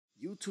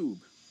YouTube,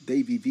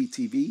 Davy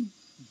VTV,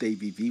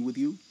 Davy V with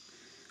you.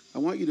 I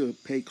want you to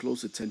pay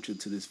close attention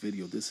to this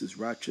video. This is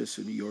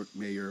Rochester, New York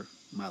Mayor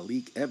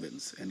Malik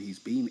Evans, and he's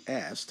being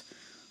asked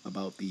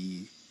about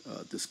the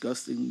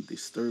disgusting,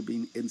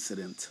 disturbing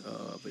incident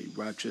of a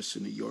Rochester,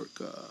 New York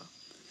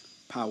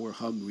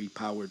power-hungry,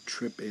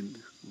 power-tripping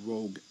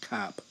rogue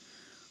cop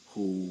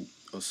who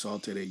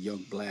assaulted a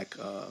young black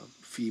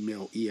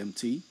female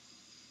EMT,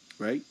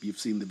 right? You've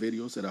seen the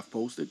videos that I've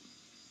posted.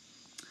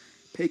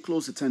 Pay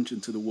close attention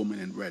to the woman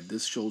in red.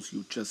 This shows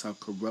you just how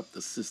corrupt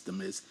the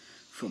system is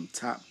from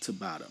top to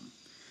bottom.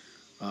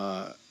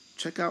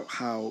 Check out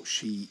how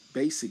she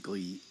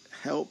basically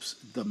helps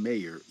the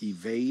mayor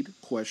evade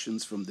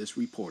questions from this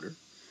reporter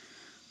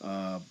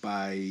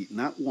by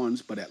not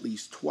once, but at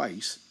least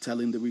twice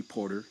telling the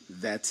reporter,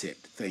 that's it.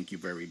 Thank you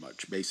very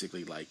much.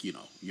 Basically, like, you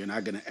know, you're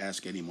not going to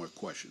ask any more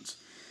questions.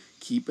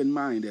 Keep in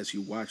mind as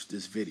you watch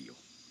this video,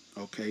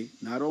 okay,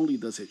 not only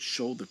does it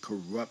show the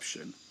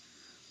corruption,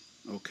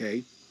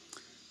 okay,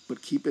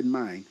 but keep in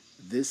mind,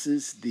 this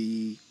is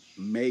the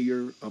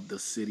mayor of the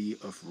city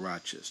of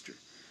Rochester.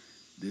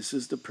 This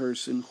is the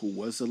person who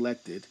was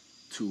elected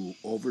to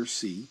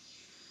oversee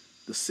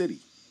the city.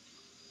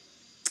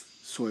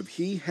 So if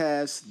he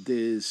has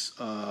this,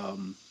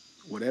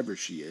 whatever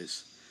she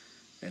is,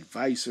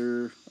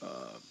 advisor,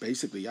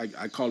 basically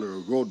I call her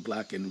a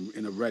roadblock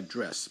in a red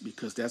dress,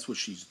 because that's what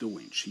she's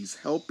doing. She's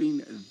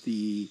helping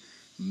the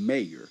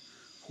mayor,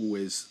 who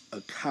is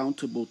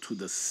accountable to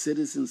the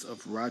citizens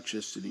of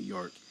Rochester, New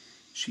York.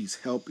 She's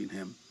helping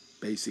him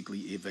basically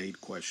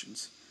evade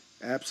questions.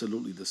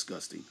 Absolutely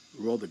disgusting.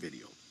 Roll the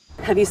video.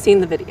 Have you seen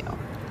the video?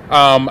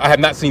 I have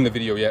not seen the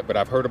video yet, but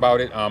I've heard about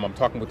it. I'm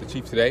talking with the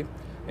chief today,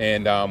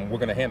 and we're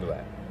going to handle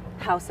that.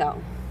 How so?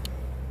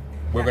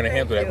 We're going to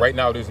handle that. Right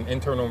now, there's an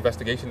internal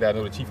investigation that I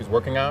know the chief is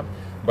working on.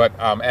 But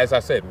as I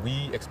said,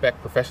 we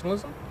expect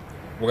professionalism.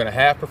 We're going to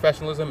have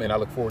professionalism, and I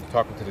look forward to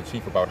talking to the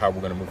chief about how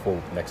we're going to move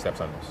forward with the next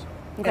steps on this.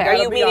 Okay. Are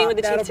you meeting with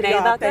the chief today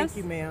about this?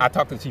 Thank you, ma'am. I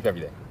talk to the chief every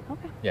day.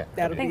 Okay. Yeah.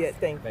 That'll be it.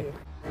 Thank you.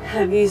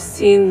 Have you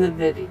seen the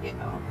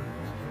video?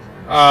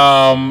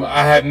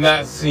 I have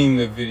not seen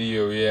the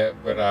video yet,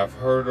 but I've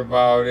heard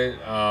about it.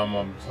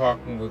 I'm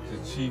talking with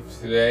the chief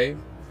today,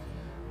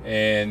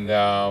 and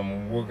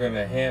we're going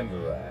to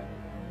handle that.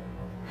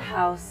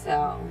 How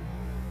so?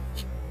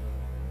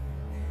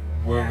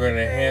 We're going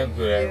to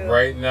handle that.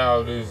 Right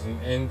now, there's an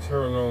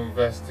internal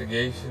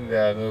investigation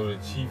that I know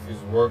the chief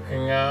is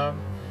working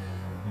on.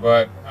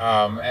 But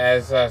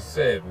as I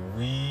said,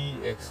 we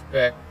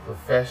expect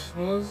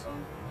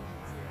professionalism.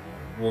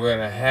 We're going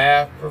to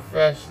have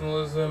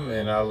professionalism,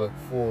 and I look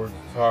forward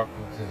to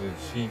talking to the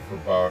chief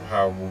about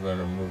how we're going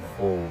to move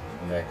forward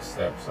with the next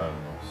steps on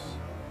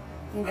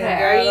this.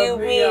 Okay. Are you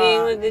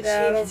meeting with the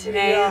chief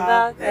today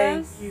about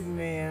this? Thank you,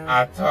 ma'am.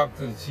 I talk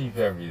to the chief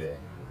every day.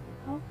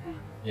 Okay.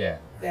 Yeah.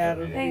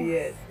 That'll be Thanks.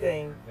 it.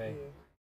 Thank you.